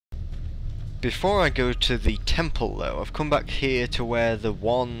Before I go to the temple though, I've come back here to where the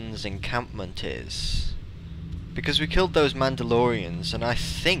Wan's encampment is. Because we killed those Mandalorians, and I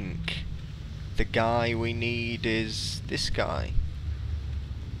think the guy we need is this guy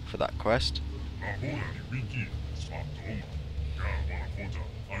for that quest.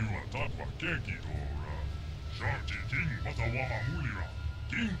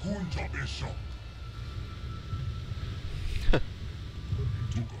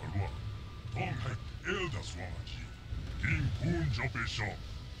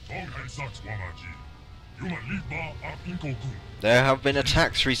 There have been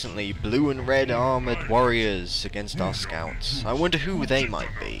attacks recently, blue and red armoured warriors against our scouts. I wonder who they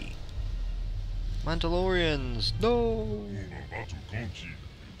might be. Mandalorians, no!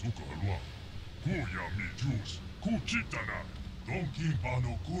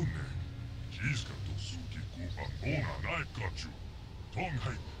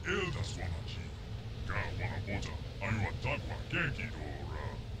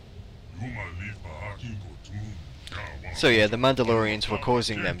 So yeah, the Mandalorians were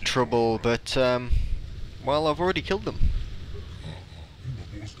causing them trouble, but well, I've already killed them.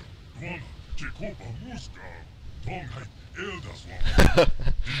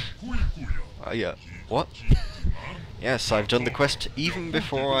 Yeah, what? Yes, I've done the quest even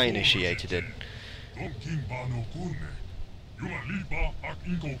before I initiated it.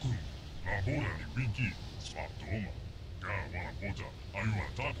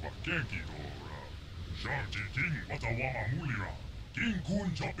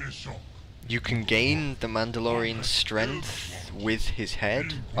 You can gain the Mandalorian strength with his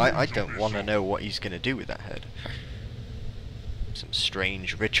head. I don't want to know what he's going to do with that head. Some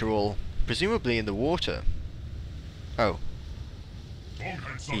strange ritual, presumably in the water. Oh.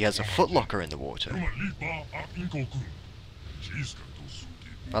 He has a footlocker in the water.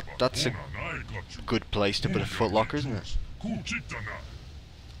 That's a good place to put a footlocker, isn't it?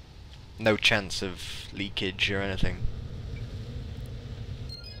 No chance of leakage or anything.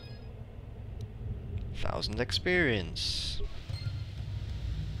 1000 experience.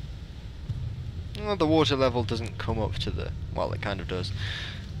 Well, the water level doesn't come up to the... well, it kind of does.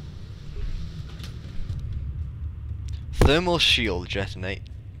 Thermal shield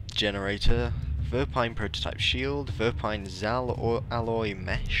generator. Verpine prototype shield. Verpine Zal or alloy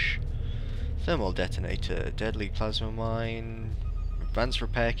mesh. Thermal detonator. Deadly plasma mine. Advanced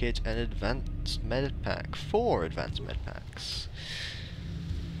repair kit and advanced med pack. 4 advanced med packs.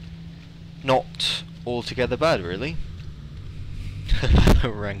 Not altogether bad, really.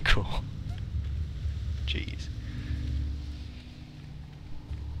 Rancor. Jeez.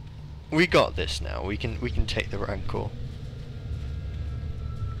 We got this now. We can take the Rancor.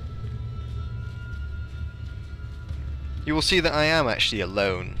 You will see that I am actually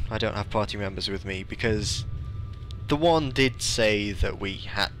alone. I don't have party members with me because the one did say that we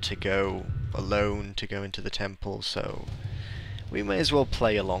had to go alone to go into the temple, so we may as well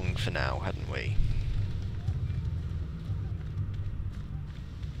play along for now, hadn't we?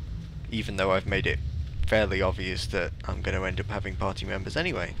 Even though I've made it fairly obvious that I'm going to end up having party members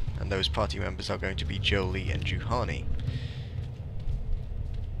anyway, and those party members are going to be Jolie and Juhani.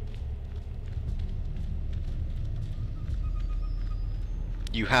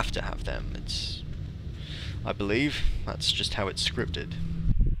 You have to have them. It's, I believe, that's just how it's scripted.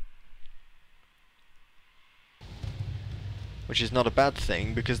 Which is not a bad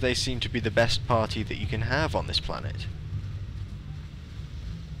thing, because they seem to be the best party that you can have on this planet.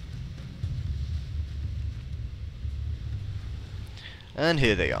 And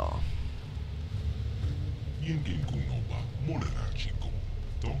here they are.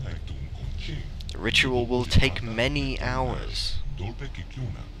 The ritual will take many hours.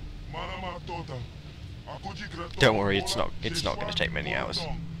 Don't worry, it's not going to take many hours.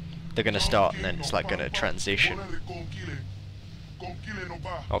 They're going to start and then it's like going to transition.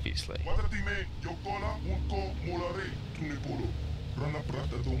 Obviously.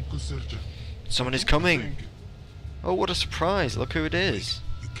 Someone is coming. Oh, what a surprise! Look who it is.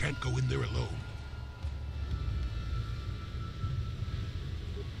 You can't go in there alone.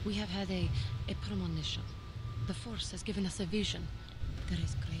 We have had a premonition. The Force has given us a vision. There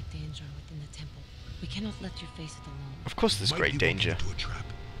is great danger within the temple. We cannot let you face it alone. Of course there's great danger. Into a trap.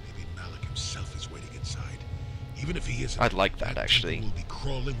 Maybe Malik himself is waiting inside. Even if he isn't, I'd like that actually. will be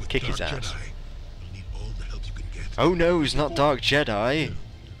crawling with Kick his Dark ass. Jedi. You'll need all the help you can get. Oh no, he's not Dark Jedi.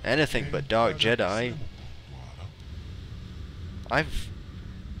 Anything but Dark Jedi. I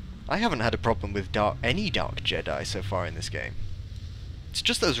haven't had a problem with any Dark Jedi so far in this game. It's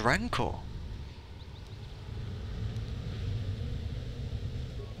just those Rancor.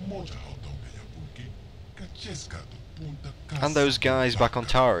 And those guys back on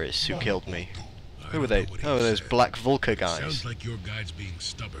Taurus who killed me. Who were they? Oh, those black Vulca guys. Sounds like your guide's being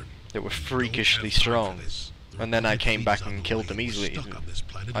stubborn. That were freakishly strong. And then I came back and killed them easily.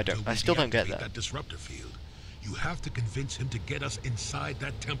 I still don't get that. Disruptor field. You have to convince him to get us inside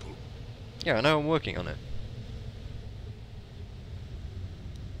that temple. Yeah, I know, I'm working on it.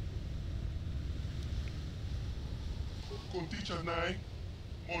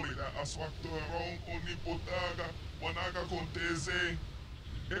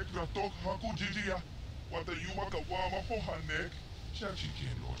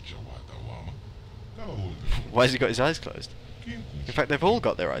 Why has he got his eyes closed? In fact, they've all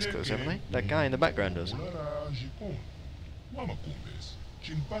got their eyes closed, haven't they? That guy in the background doesn't.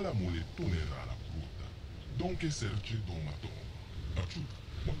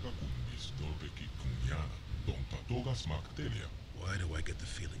 Why do I get the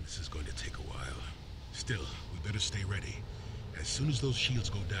feeling this is going to take a while? Still, we better stay ready. As soon as those shields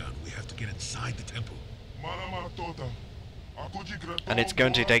go down, we have to get inside the temple. And it's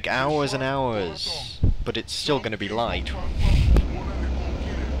going to take hours and hours, but it's still going to be light.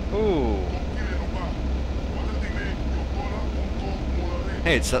 Ooh.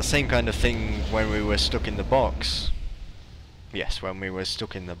 Hey, it's that same kind of thing when we were stuck in the box. Yes, when we were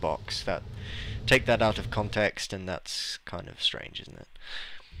stuck in the box. That, take that out of context and that's kind of strange, isn't it?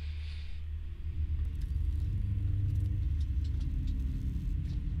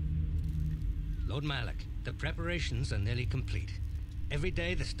 Lord Malak, the preparations are nearly complete. Every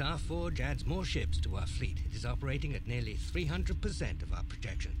day the Star Forge adds more ships to our fleet. It is operating at nearly 300% of our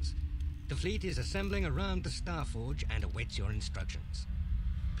projections. The fleet is assembling around the Star Forge and awaits your instructions.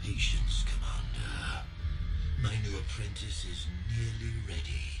 Patience, Commander. My new apprentice is nearly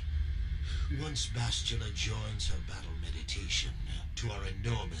ready. Once Bastila joins her battle meditation to our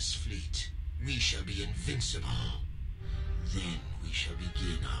enormous fleet, we shall be invincible. Then we shall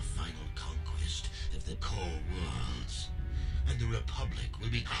begin our final conquest of the core worlds, and the Republic will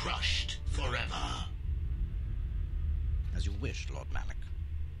be crushed forever. As you wish, Lord Malak.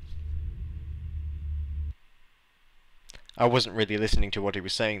 I wasn't really listening to what he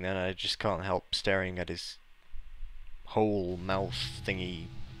was saying then, I just can't help staring at his whole mouth thingy.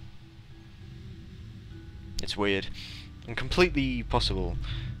 It's weird. And completely possible.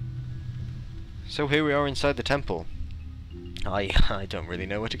 So here we are inside the temple. I don't really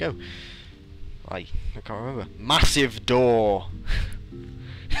know where to go. I can't remember. Massive door!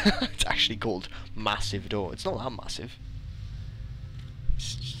 It's actually called Massive Door. It's not that massive.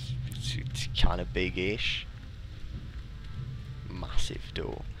 It's kind of big-ish. Massive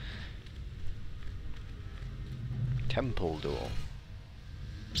door. Temple door.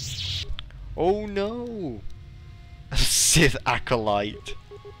 Oh no! A Sith acolyte.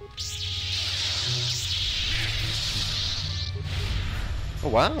 Oh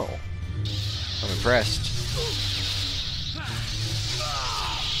wow! I'm impressed.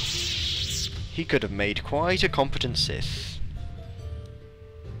 He could have made quite a competent Sith.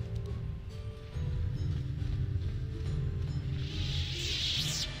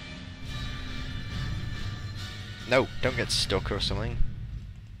 No, don't get stuck or something.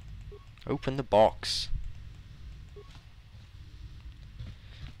 Open the box.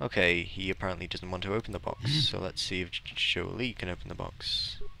 Okay, he apparently doesn't want to open the box, so let's see if Jolie can open the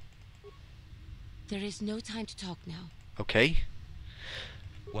box. There is no time to talk now. Okay.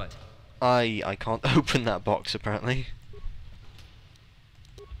 What? I can't open that box apparently.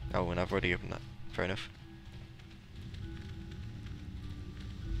 Oh, and I've already opened that. Fair enough.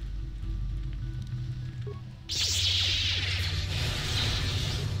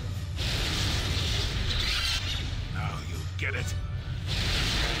 Now you'll get it.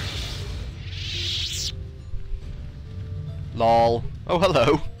 Lol. Oh,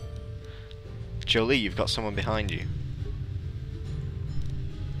 hello. Jolie, you've got someone behind you.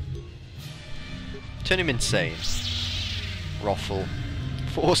 Turn him insane. Ruffle.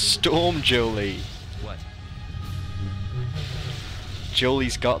 Force Storm, Jolie. What?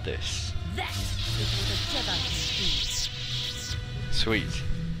 Jolie's got this. That is what a Jedi can do. Sweet.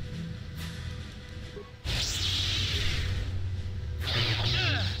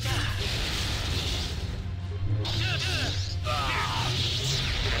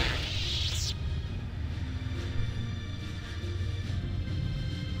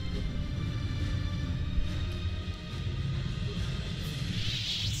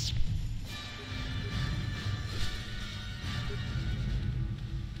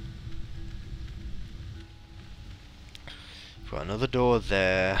 Got another door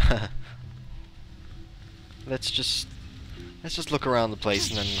there. Let's just Let's just look around the place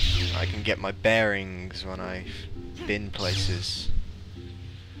and then I can get my bearings when I've been places.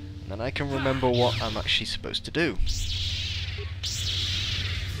 And then I can remember what I'm actually supposed to do.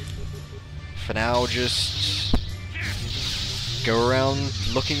 For now, just go around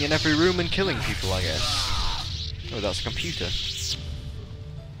looking in every room and killing people, I guess. Oh, that's a computer.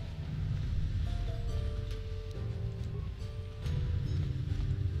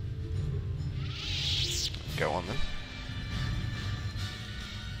 Go on then.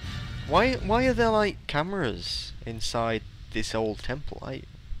 Why are there like cameras inside this old temple?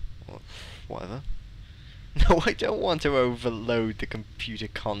 Well, whatever. No, I don't want to overload the computer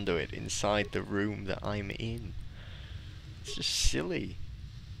conduit inside the room that I'm in. It's just silly.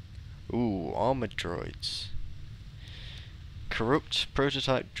 Ooh, armored droids. Corrupt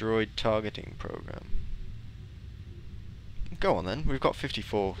prototype droid targeting program. Go on then, we've got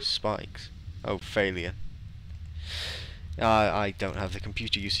 54 spikes. Oh, failure. I don't have the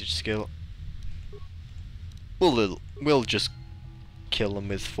computer usage skill. We'll just kill them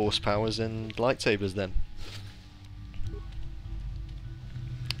with force powers and lightsabers then.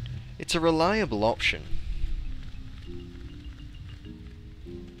 It's a reliable option.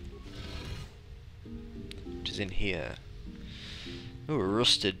 Which is in here. Oh, a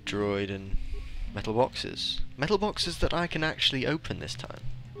rusted droid and metal boxes. Metal boxes that I can actually open this time.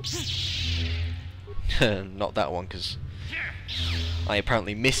 Not that one, because I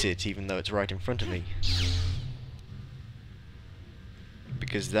apparently miss it even though it's right in front of me.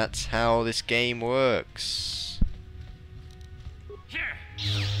 Because that's how this game works.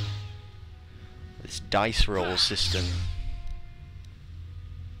 This dice roll system.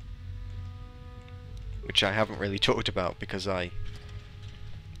 Which I haven't really talked about because I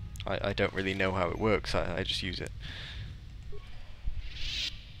don't really know how it works, I just use it.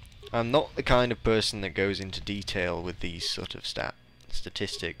 I'm not the kind of person that goes into detail with these sort of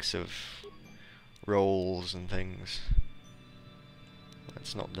statistics of rolls and things.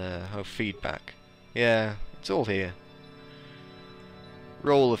 That's not there. Oh, feedback. Yeah, it's all here.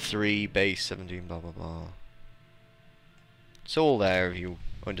 Roll of 3, base 17, blah blah blah. It's all there if you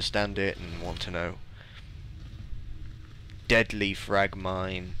understand it and want to know. Deadly frag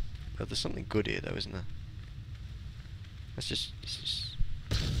mine. Oh, there's something good here though, isn't there? It's just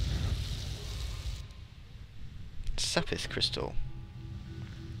Sapphire crystal.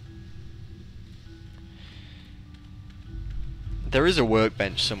 There is a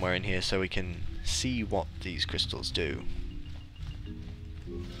workbench somewhere in here so we can see what these crystals do.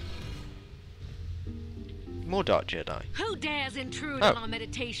 More Dark Jedi. Who dares intrude on our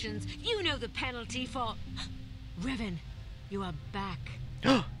meditations? You know the penalty for... Revan, you are back.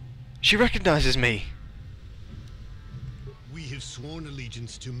 She recognizes me! We have sworn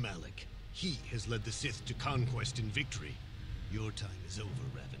allegiance to Malak. He has led the Sith to conquest and victory. Your time is over,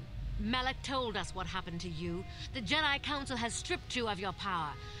 Revan. Malak told us what happened to you. The Jedi Council has stripped you of your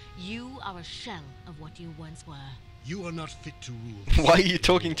power. You are a shell of what you once were. You are not fit to rule. Why are you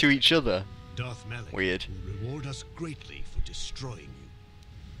talking to each other? Darth Malak Weird. will reward us greatly for destroying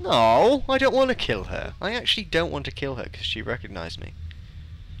you. No, I don't want to kill her. I actually don't want to kill her because she recognized me.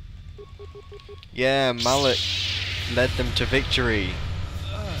 Yeah, Malak led them to victory.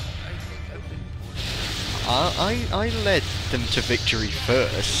 I led them to victory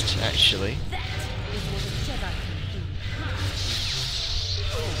first, actually.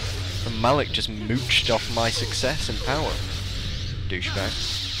 And Malak just mooched off my success and power. Douchebag.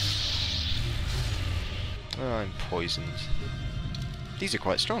 Oh, I'm poisoned. These are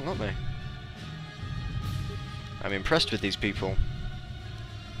quite strong, aren't they? I'm impressed with these people.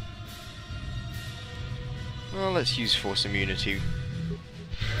 Well, let's use Force Immunity.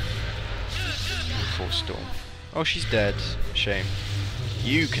 Force Storm. Oh, she's dead. Shame.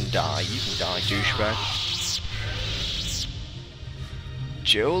 You can die, douchebag.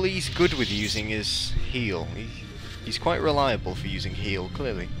 Jolie's good with using his heal. He's quite reliable for using heal,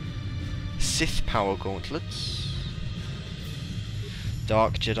 clearly. Sith Power Gauntlets.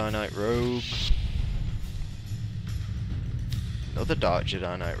 Dark Jedi Knight Robe. Another Dark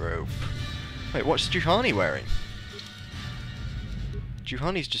Jedi Knight Robe. Wait, what's Juhani wearing?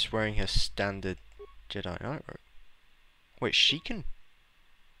 Juhani's just wearing her standard Jedi Knight robe. Wait, she can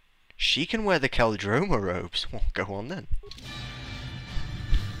wear the Caldroma robes. Well, go on then.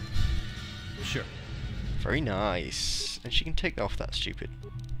 Sure. Very nice. And she can take off that stupid.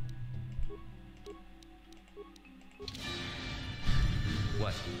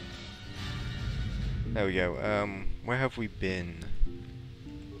 What? There we go. Where have we been?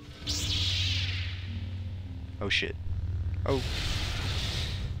 Oh shit. Oh.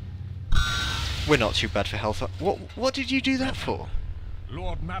 We're not too bad for health. What did you do that for?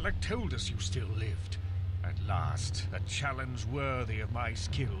 Lord Malak told us you still lived. At last, a challenge worthy of my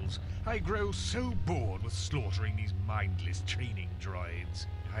skills. I grow so bored with slaughtering these mindless training droids.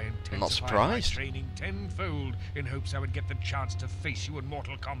 I I'm not intensified my surprised. training tenfold in hopes I would get the chance to face you in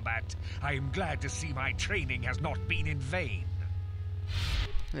mortal combat. I am glad to see my training has not been in vain.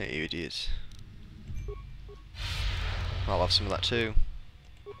 Hey, you idiots. I'll have some of that too.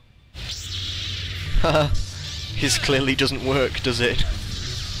 Haha. His clearly doesn't work, does it?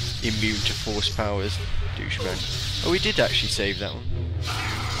 Immune to force powers, douchebag. Oh, we did actually save that one.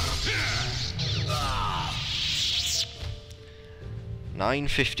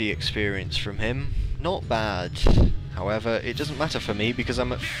 $950 experience from him. Not bad. However, it doesn't matter for me because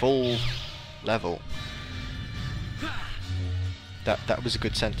I'm at full level. That was a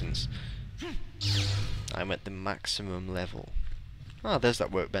good sentence. I'm at the maximum level. Ah, there's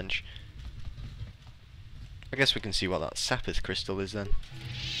that workbench. I guess we can see what that Sapith crystal is then.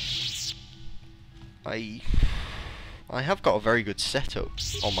 I have got a very good setup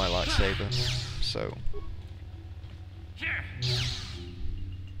on my lightsaber, so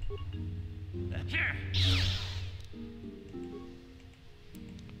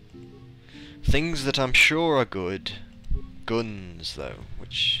things that I'm sure are good. Guns, though,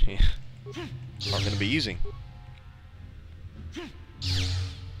 which I'm going to be using.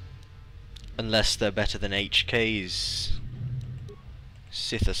 Unless they're better than HK's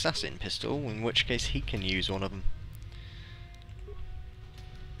Sith Assassin pistol, in which case he can use one of them.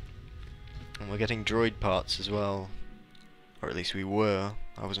 And we're getting droid parts as well. Or at least we were.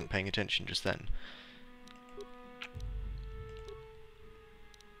 I wasn't paying attention just then.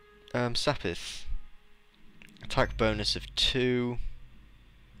 Sapith. Attack bonus of 2.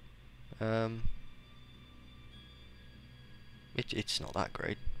 It's not that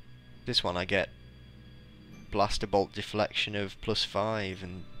great. This one I get blaster bolt deflection of +5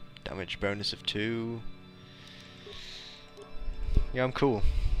 and damage bonus of 2. Yeah, I'm cool.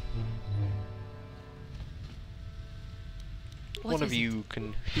 One of you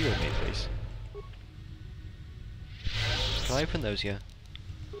can heal me, please. Can I open those? Yeah.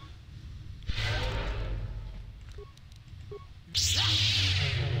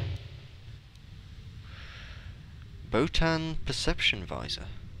 Botan Perception Visor.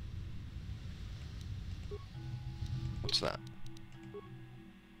 What's that?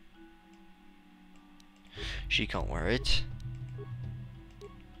 She can't wear it.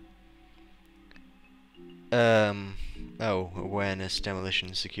 Oh, awareness,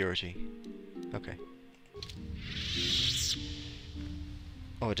 demolition, security. Okay.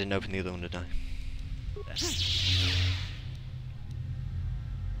 Oh, I didn't open the other one, did I?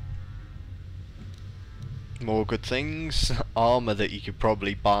 More good things. Armor that you could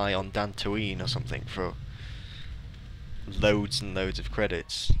probably buy on Dantooine or something for loads and loads of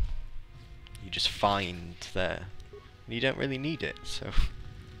credits. You just find there. You don't really need it, so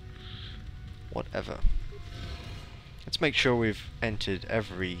whatever. Let's make sure we've entered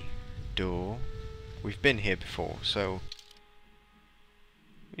every door. We've been here before, so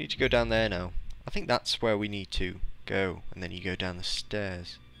we need to go down there now. I think that's where we need to go, and then you go down the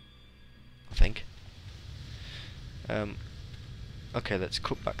stairs, I think. Okay, let's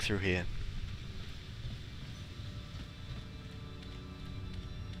cut back through here.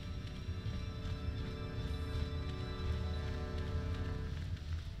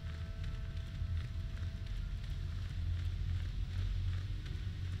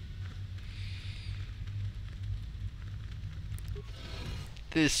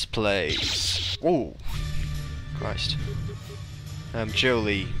 This place. Whoa! Christ.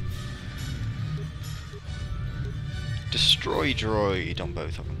 Jolie. Destroy droid on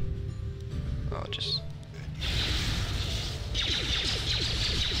both of them. Oh, just.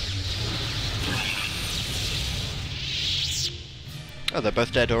 Oh, they're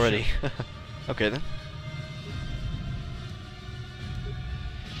both dead already. Okay then.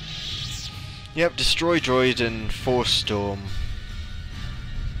 Yep, destroy droid and force storm.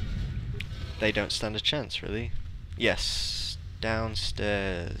 They don't stand a chance, really. Yes,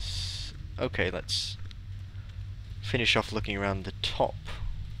 downstairs. Okay, let's finish off looking around the top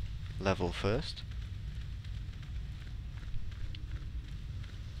level first.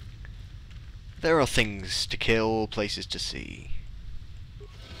 There are things to kill, places to see.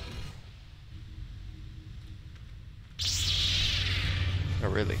 Oh,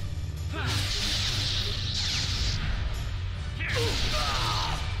 really?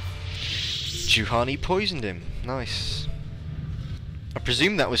 Juhani poisoned him. Nice. I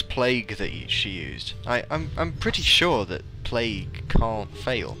presume that was plague that she used. I'm pretty sure that plague can't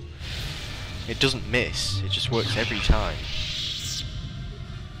fail. It doesn't miss, it just works every time.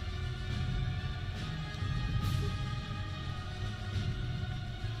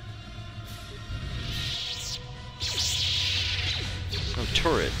 Oh,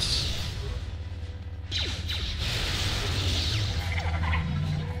 turrets.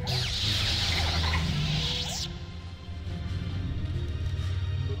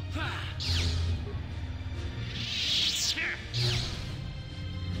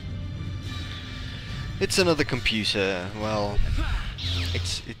 It's another computer. Well,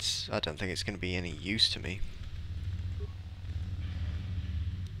 it's I don't think it's going to be any use to me.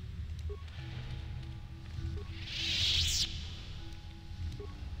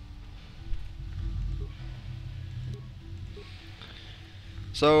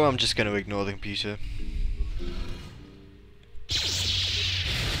 So I'm just going to ignore the computer.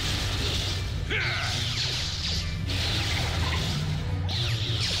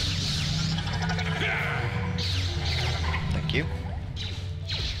 Thank you.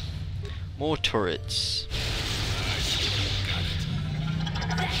 More turrets.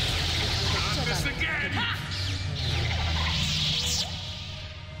 This again!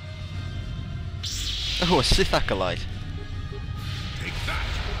 Oh, a Sith acolyte. Take that!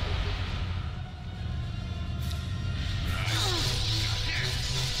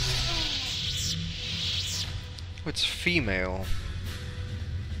 Oh, it's female.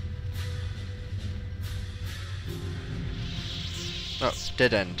 Oh,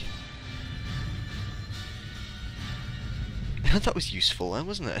 dead end. That was useful then,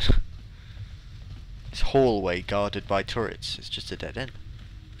 wasn't it? This hallway guarded by turrets is just a dead end.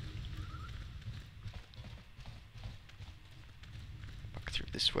 Back through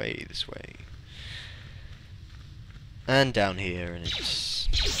this way, and down here, and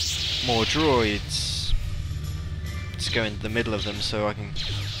it's more droids. Let's go into the middle of them so I can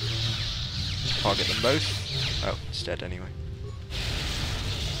target them both. Oh, it's dead anyway.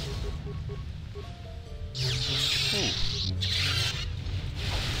 Ooh.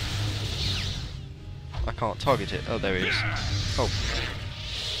 I can't target it. Oh, there it is. Oh.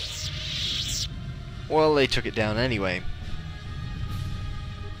 Well, they took it down anyway.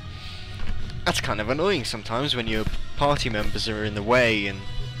 That's kind of annoying sometimes when your party members are in the way and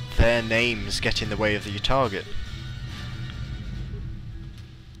their names get in the way of your target.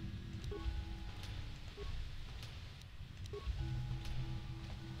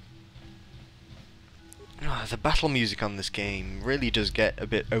 The battle music on this game really does get a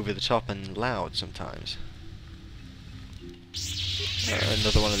bit over the top and loud sometimes.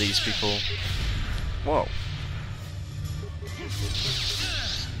 Another one of these people. Whoa.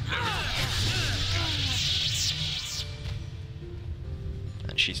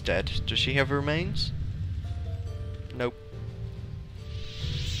 And she's dead. Does she have remains? Nope.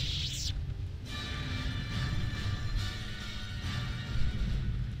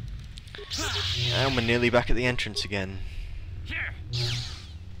 And we're nearly back at the entrance again.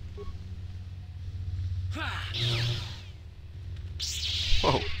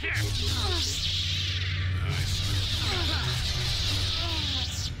 Whoa.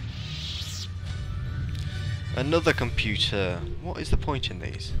 Another computer. What is the point in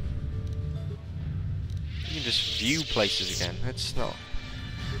these? You can just view places again. It's not.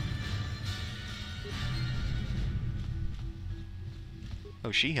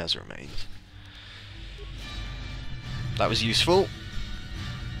 Oh, she has remains. That was useful.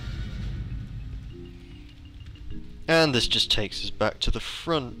 And this just takes us back to the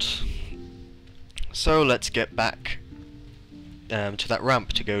front. So let's get back to that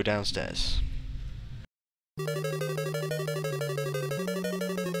ramp to go downstairs.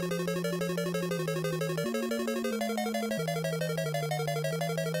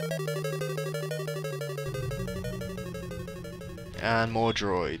 And more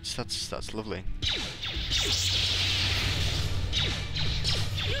droids. That's lovely.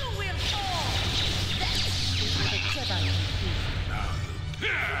 You will fall.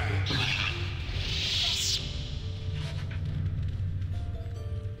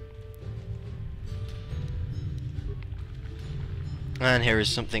 And here is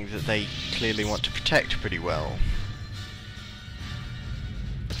something that they clearly want to protect pretty well.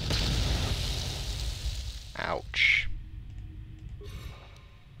 Ouch.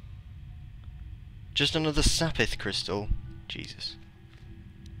 Just another Sapith crystal. Jesus.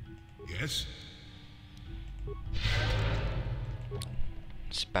 Yes?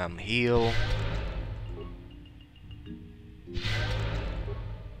 Spam heal.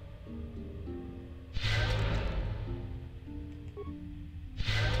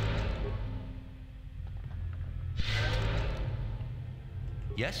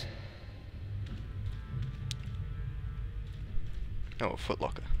 Yes? Oh, a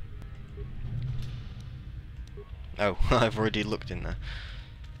footlocker. Oh, I've already looked in there.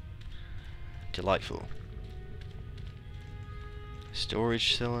 Delightful.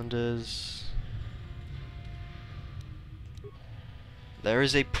 Storage cylinders. There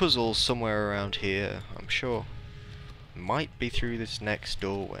is a puzzle somewhere around here, I'm sure. Might be through this next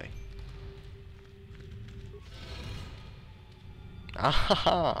doorway. Ah ha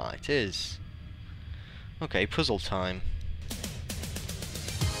ha! It is. Okay, puzzle time.